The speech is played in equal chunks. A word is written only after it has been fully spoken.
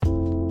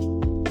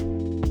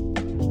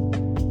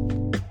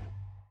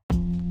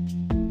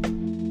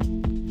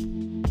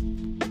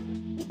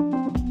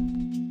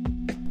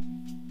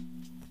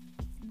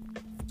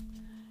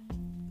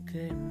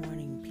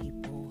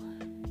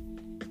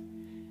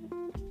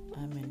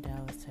I'm in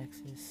Dallas,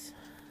 Texas.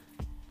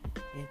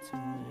 It's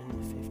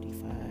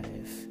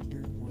 1:55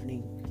 in the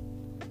morning,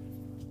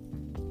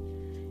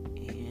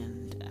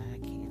 and I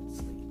can't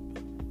sleep.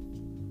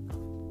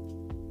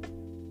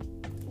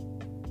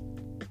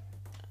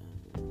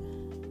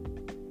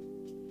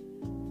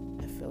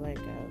 I feel like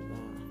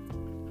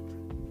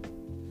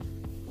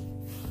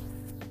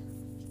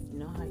you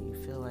know how you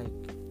feel like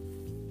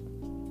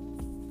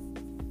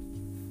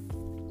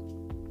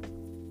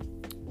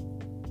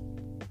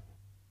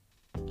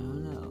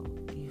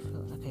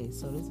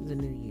so this is a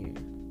new year.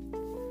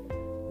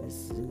 This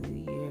is a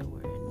new year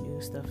where new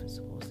stuff is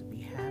supposed to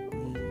be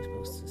happening. You're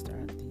supposed to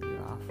start the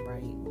year off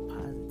right with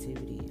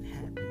positivity and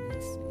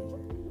happiness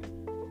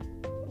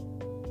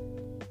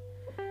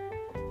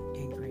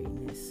and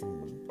greatness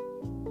and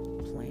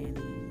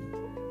planning.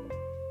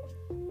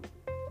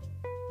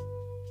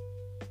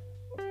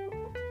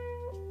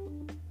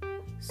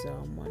 So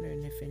I'm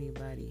wondering if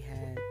anybody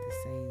had the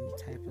same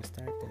type of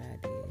start that I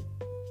did.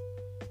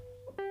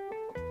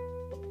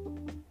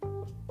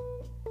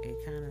 It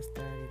kind of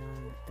started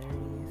on the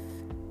 30th,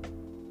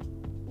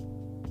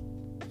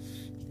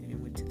 then it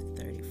went to the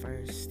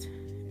 31st,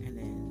 and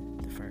then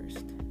the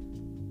 1st.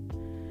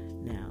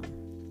 Now,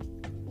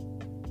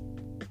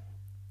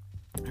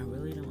 I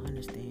really don't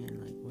understand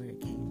where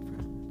it came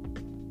from,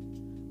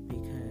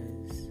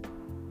 because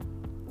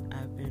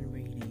I've been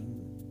reading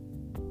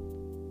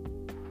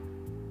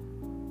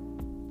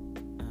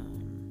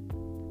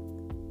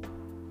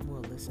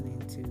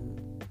listening to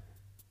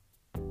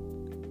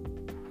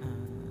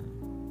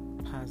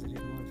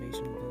positive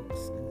motivational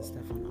books and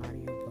stuff on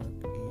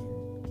audiobook,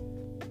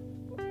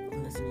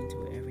 and listening to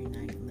it every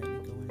night and letting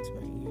it go into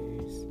my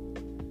ears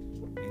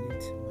and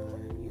into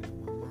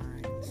my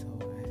mind, so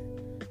I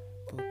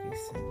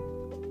focus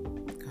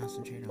and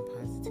concentrate on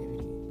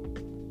positivity.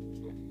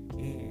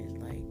 And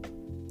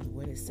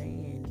what it's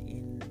saying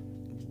in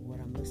what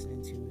I'm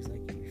listening to is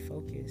if you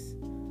focus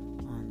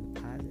on the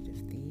positive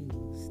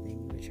things, then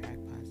you attract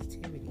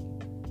positivity.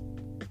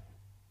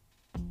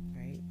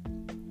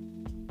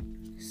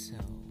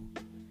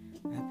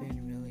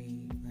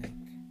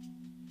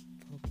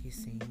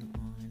 Focusing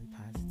on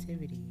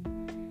positivity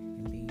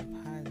and being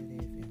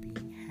positive and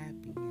being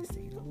happy and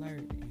staying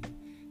alert and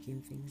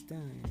getting things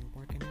done and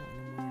working out in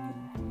the morning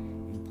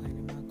and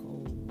planning my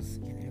goals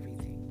and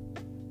everything.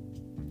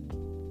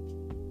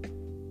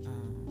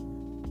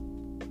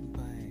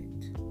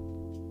 But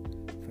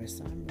for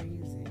some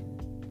reason,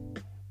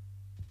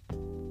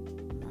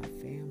 my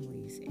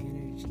family's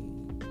energy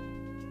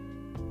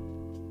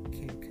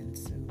can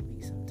consume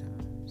me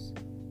sometimes.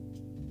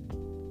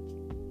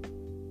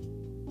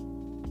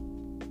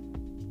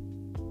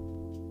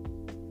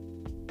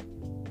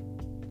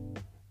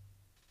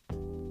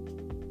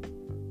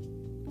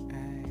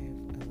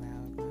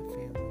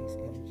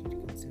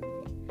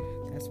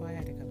 That's why I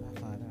had to cut my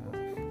father off.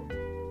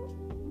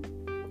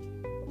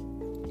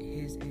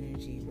 His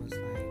energy was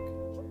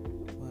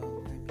well,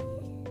 let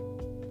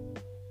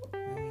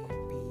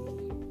me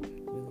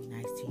be really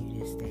nice to you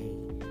this day,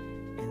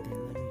 and then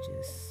let me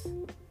just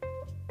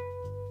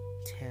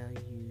tell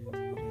you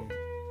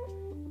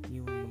that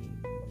you ain't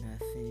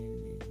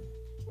nothing,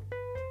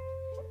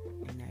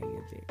 and now you're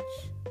a bitch.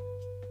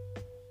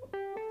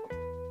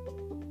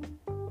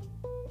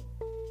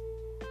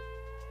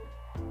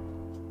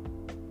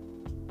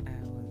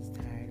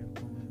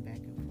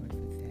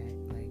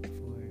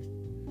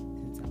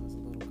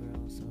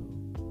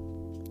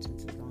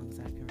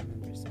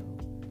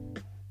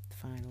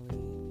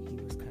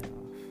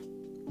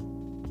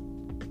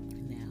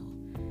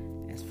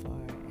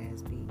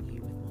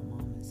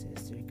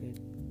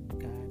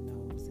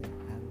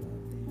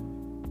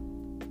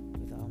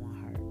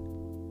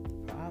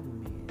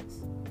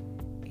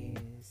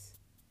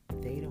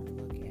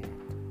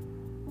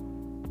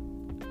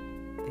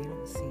 They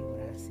don't see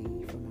what I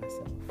see for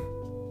myself.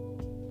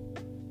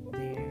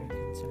 They're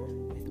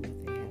concerned with what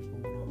they have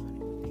going on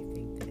and what they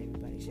think that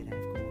everybody should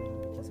have going on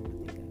because of what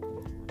they got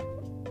going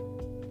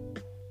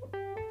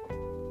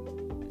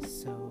on.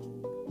 So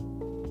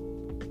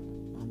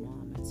my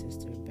mom and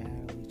sister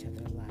battle each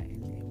other a lot,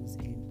 and it was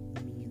me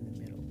in the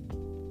middle.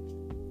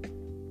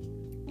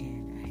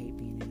 And I hate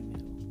being in the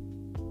middle.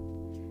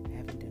 I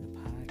haven't done a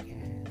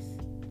podcast.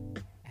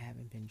 I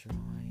haven't been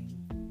drawing.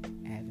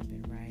 I haven't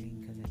been writing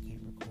because I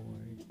can't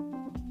record.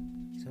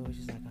 So it's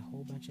just a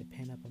whole bunch of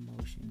pent-up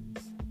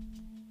emotions.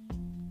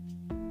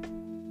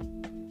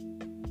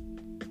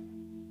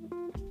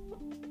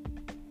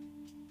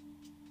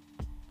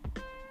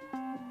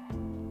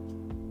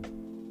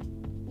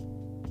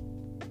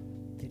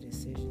 The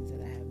decisions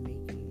that I'm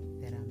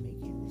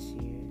making this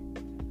year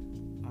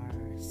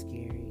are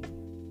scary.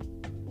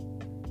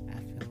 I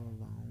feel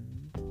alone.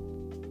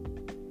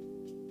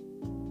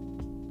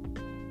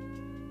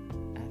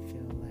 I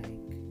feel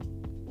like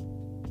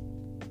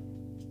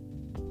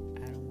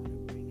I don't want to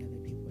bring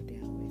other people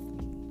down with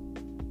me.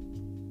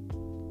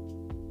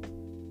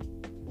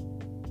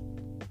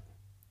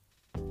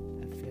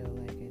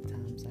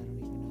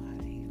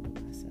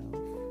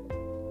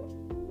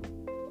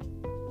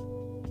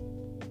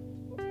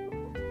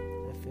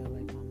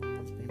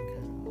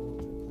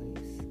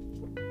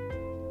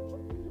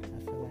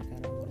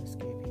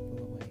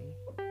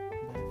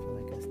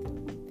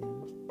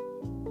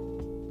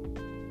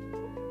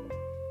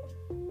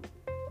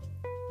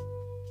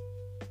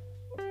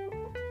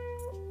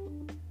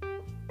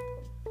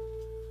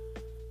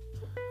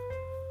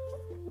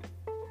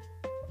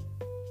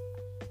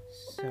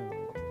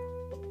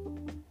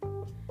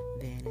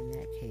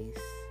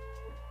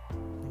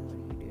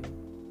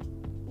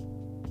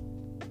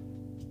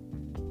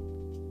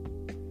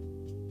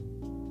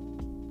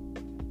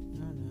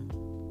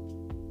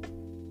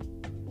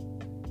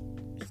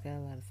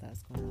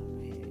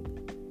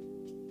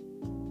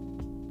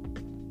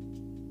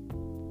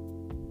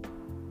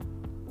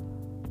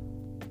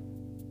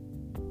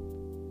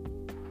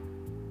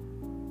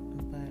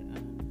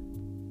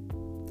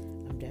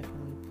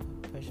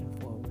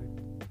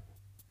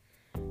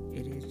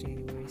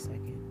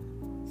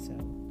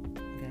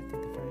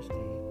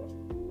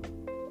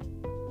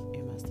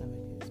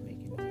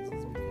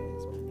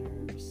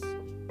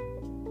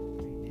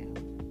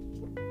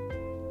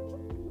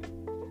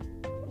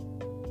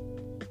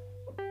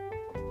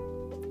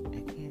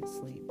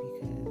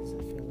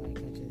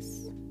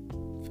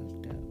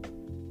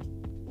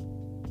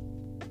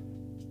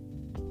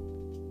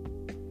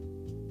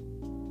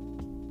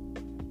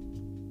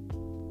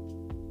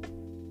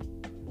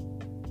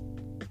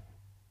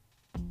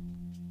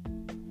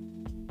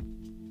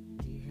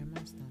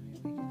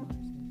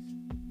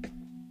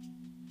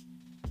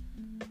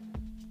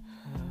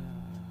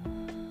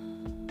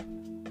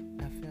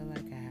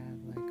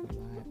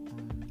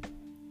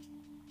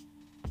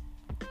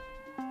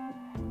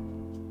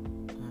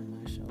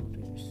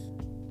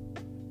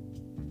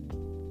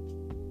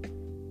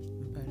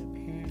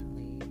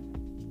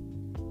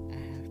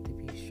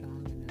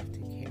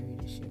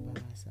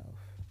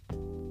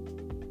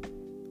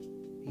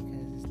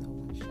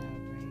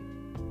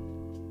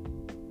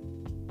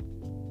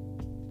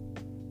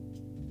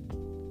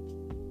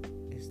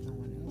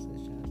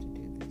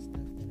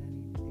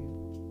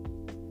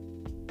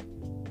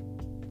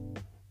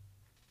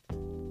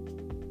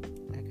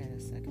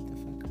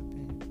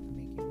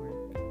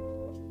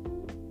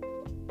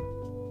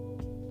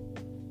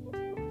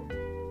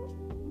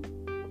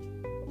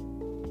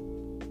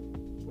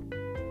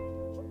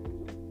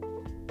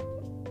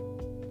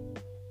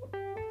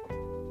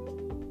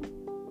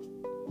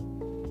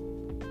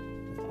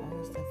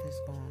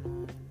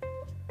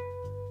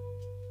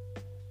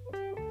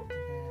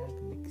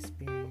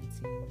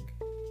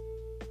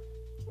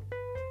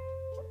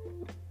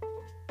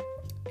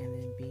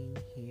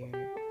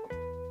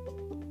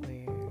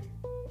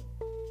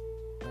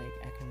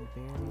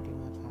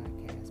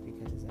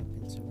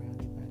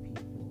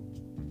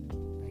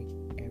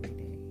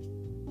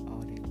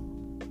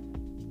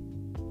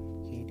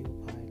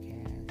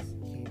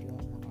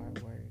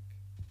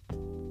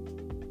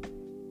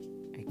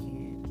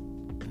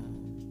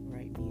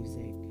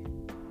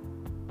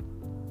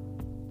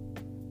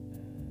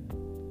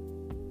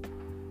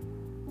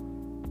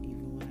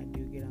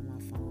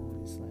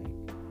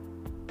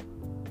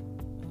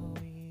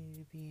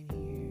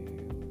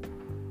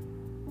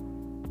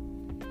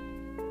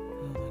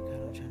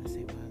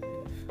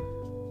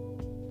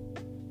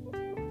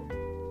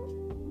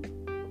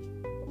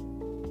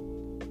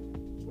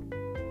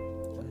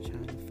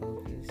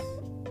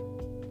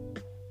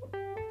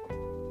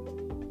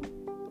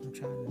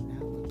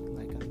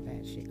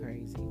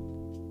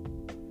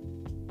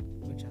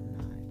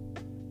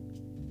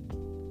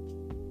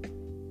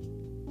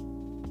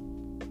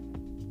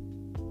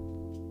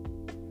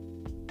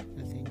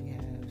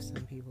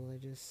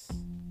 just,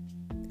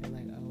 they're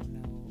like, oh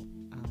no,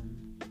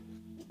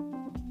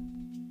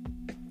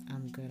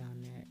 I'm good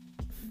on that.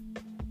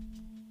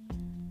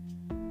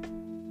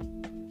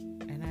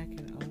 And I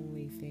can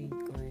only think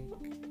like,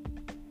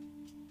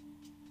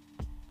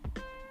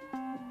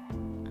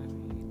 I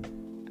mean,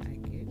 I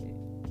get it.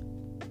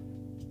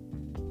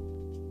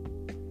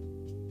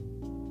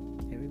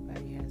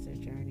 Everybody has their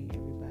journey.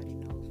 Everybody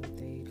knows what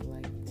they'd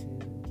like to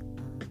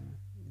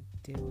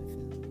deal with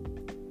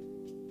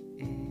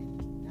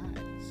and not.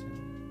 So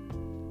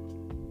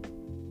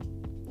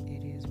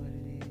it is what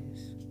it is.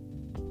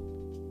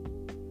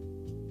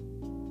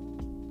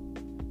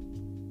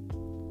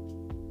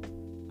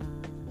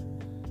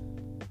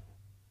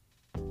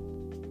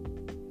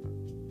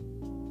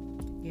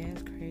 Yeah,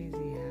 it's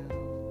crazy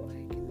how,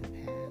 like, in the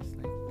past,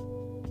 like,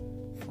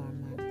 4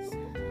 months, how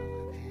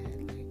I've had,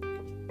 like,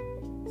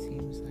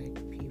 seems like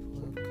people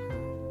have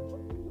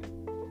come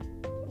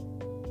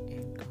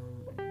and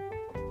gone.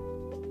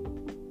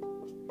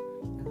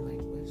 I'm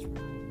like, what's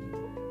wrong with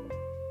you?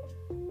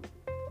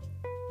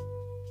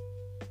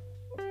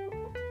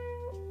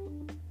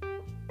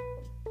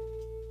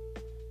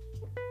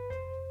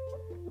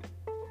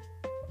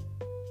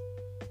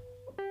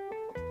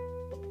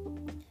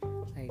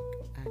 Like,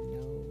 I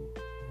know,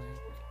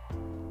 like,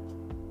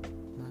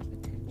 my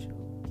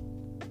potential,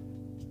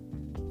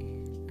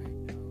 and I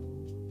know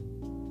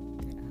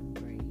that I'm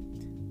great.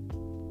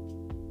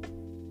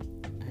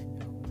 I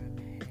know where I'm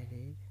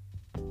headed,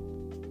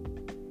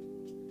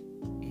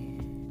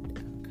 and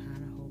I'm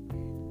kind of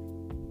hoping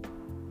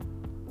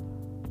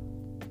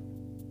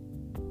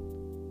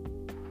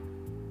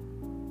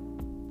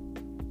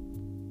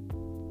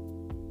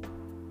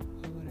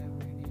or whatever,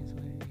 it is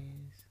what it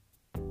is.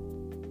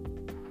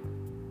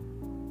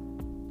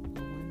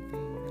 But one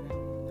thing that I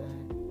will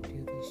not do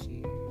this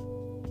year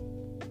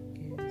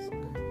is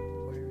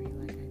worry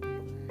like I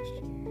did last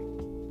year.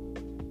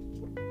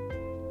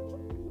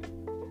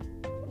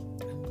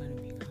 I'm going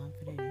to be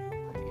confident in who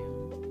I am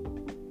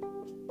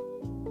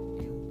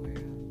and where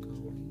I'm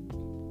going,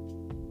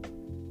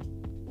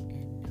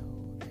 and know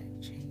that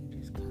change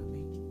is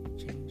coming,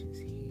 change is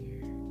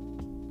here.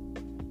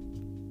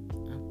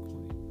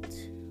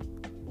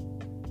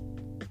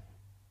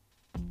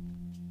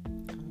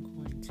 I'm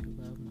going to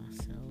love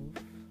myself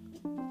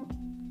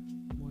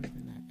more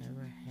than I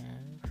ever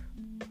have,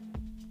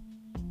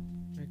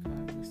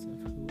 regardless of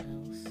who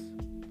else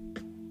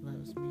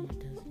loves me. It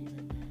doesn't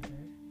even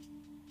matter.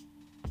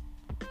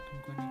 I'm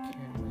going to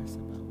care less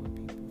about what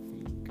people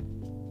think.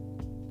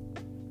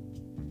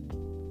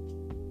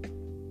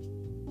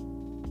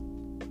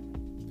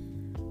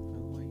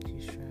 I'm going to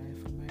strive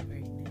for my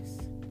greatness,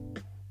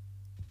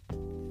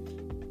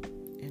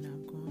 and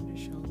I'm going to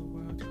show the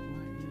world who I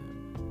am.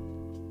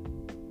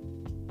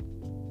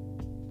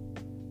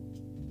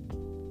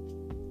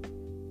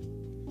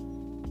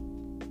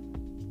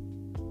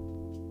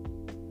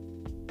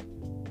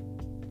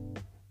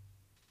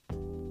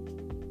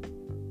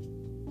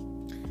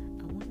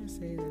 I want to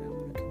say that I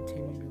want to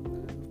continue to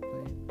love,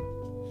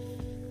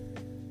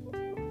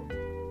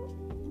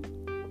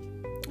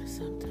 but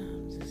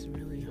sometimes it's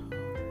really hard.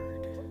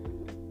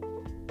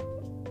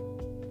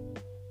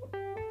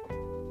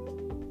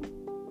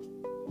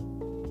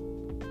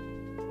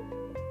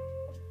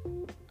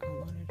 I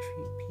want to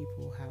treat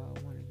people how I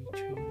want to be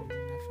treated, and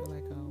I feel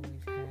like I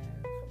always have.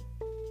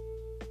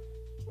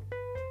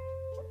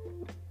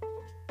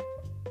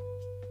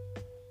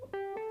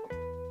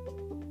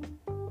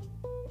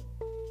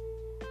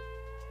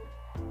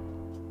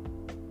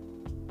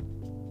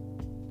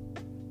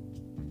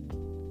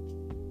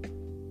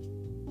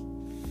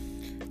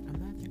 I'm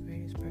not the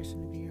greatest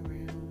person to be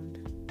around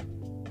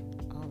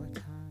all the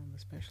time,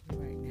 especially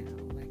right now.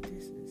 Like,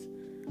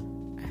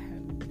 I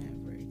have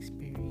never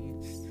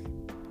experienced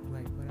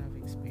like what I've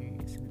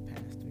experienced in the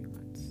past 3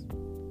 months.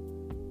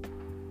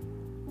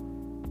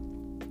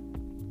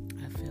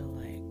 I feel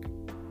like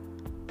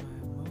my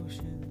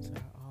emotions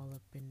are all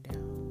up and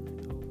down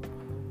and all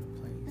over the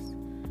place.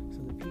 So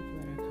the people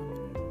that are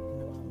coming into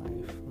my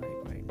life, like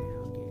right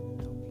now, getting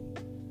to know me,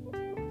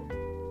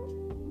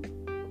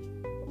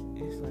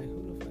 it's like,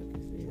 who the fuck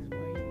is this?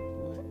 Why you,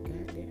 what?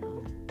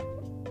 Goddamn.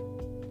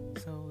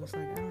 So it's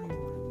like, I don't even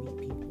want to meet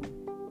people.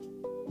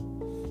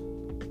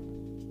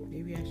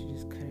 Maybe I should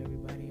just cut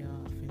everybody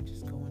off and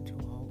just go into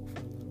a hole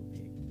for a little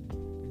bit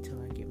until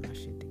I get my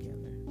shit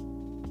together.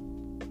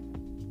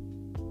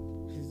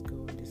 Just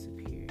go and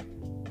disappear.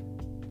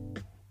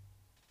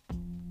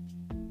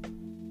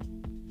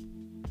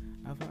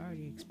 I've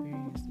already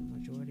experienced the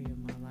majority of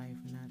my life,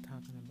 not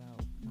talking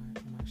about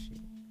my shit.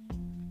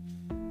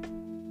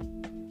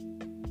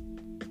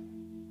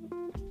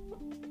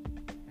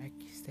 I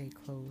stay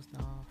closed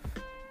off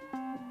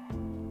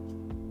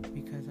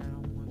because I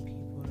don't want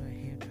people to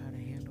try to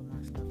handle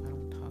my stuff. I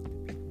don't talk to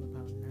people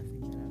about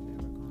nothing that I've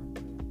ever gone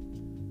through.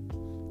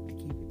 I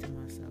keep it to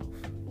myself.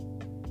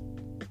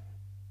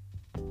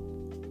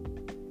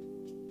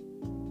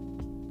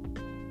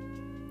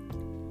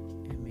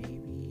 And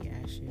maybe I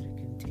should have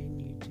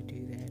continued to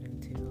do that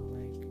until,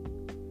 like,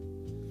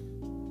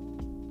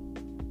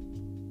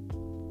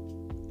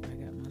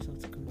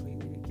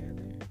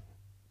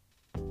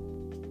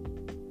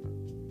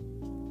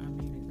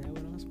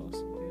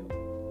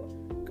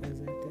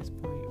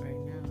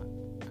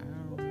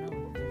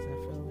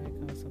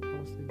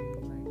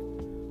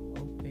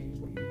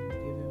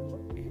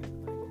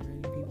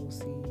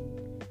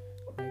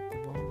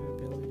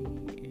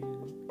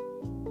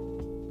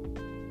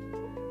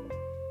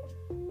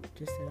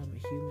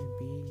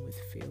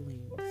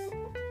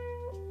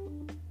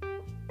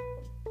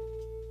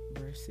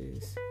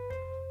 versus,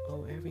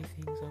 oh,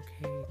 everything's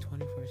okay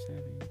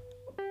 24/7.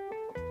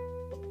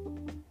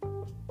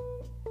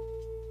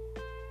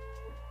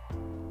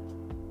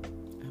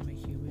 I'm a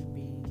human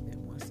being that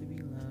wants to be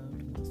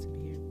loved, wants to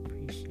be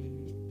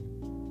appreciated.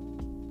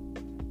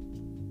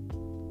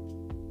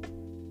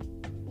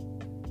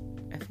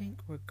 I think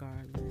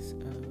regardless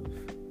of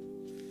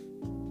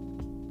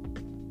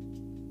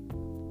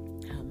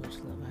how much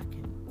love I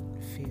can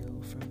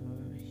feel from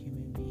a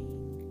human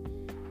being,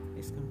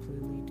 it's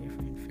completely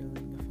different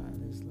feeling the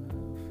Father's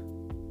love.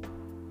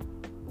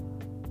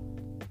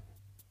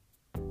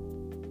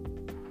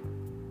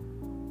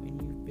 When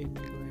you've been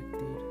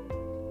neglected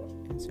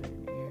in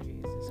certain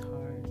areas, it's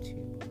hard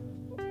to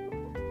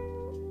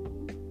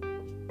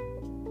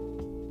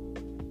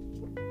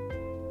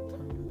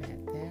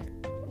combat that.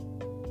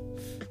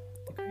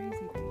 The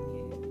crazy thing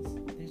is,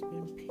 there's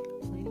been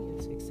plenty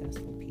of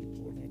successful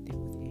people that deal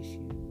with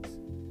issues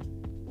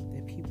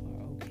that people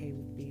are okay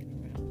with being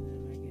around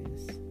them, I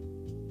guess.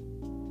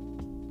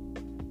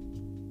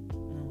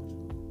 I don't know.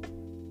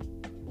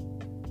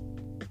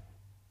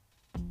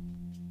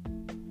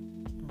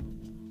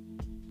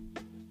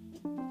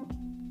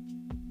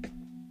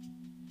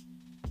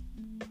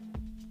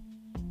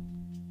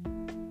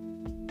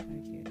 I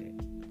get it.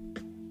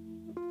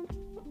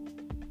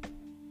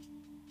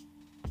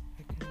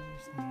 I can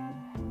understand.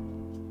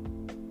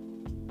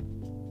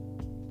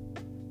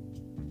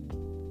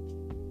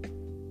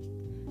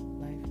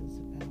 Life is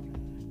about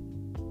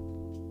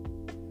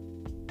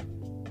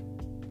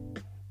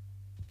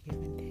give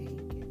and take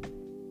and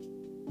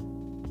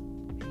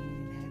pain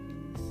and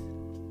happiness.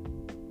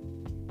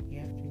 You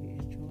have to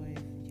enjoy,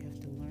 you have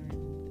to learn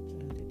to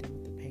deal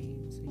with the pain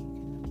so you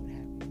can know what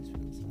happiness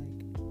feels like.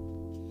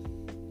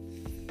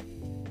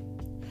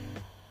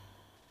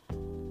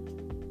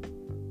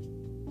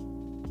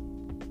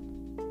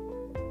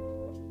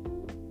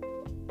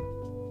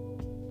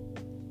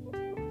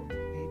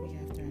 Maybe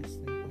after I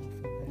sleep, I'll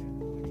feel better in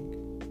the morning.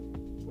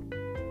 Oh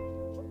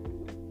my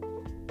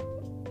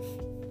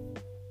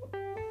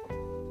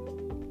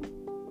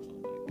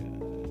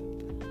God.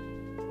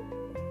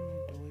 What am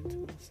I doing to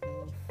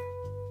myself?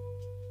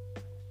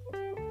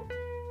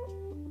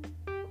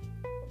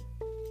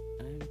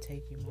 I'm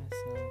taking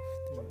myself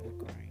through a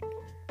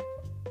grinder.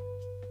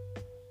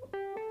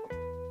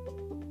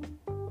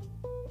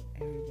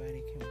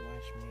 Everybody can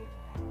watch me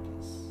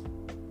just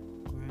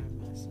grind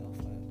myself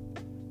up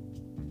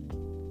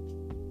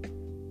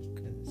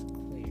because it's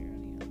clear on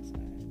the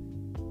outside.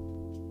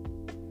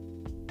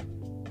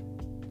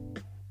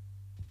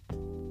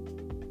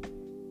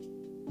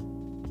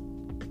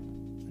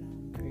 But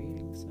I'm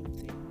creating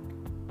something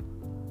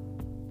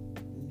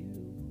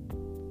new.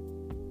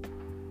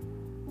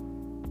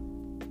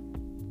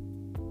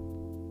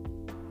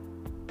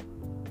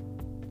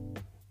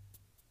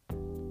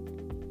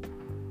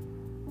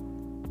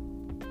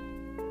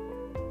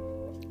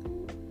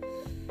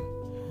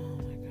 Oh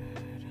my God.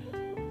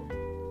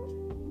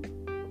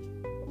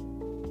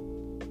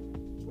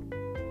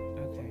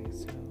 Okay,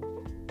 so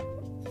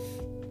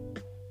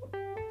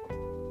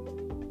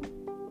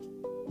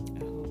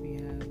I hope you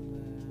have a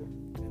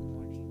good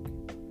morning.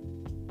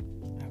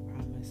 I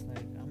promise,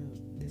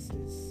 this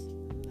is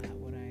not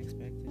what I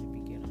expected to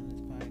begin on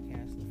this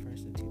podcast the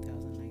first of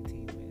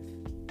 2019 with.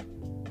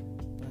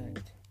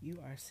 But you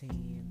are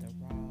seeing the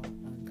raw,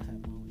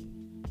 uncut Moni.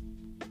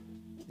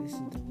 This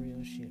is the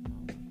real shit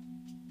Moni.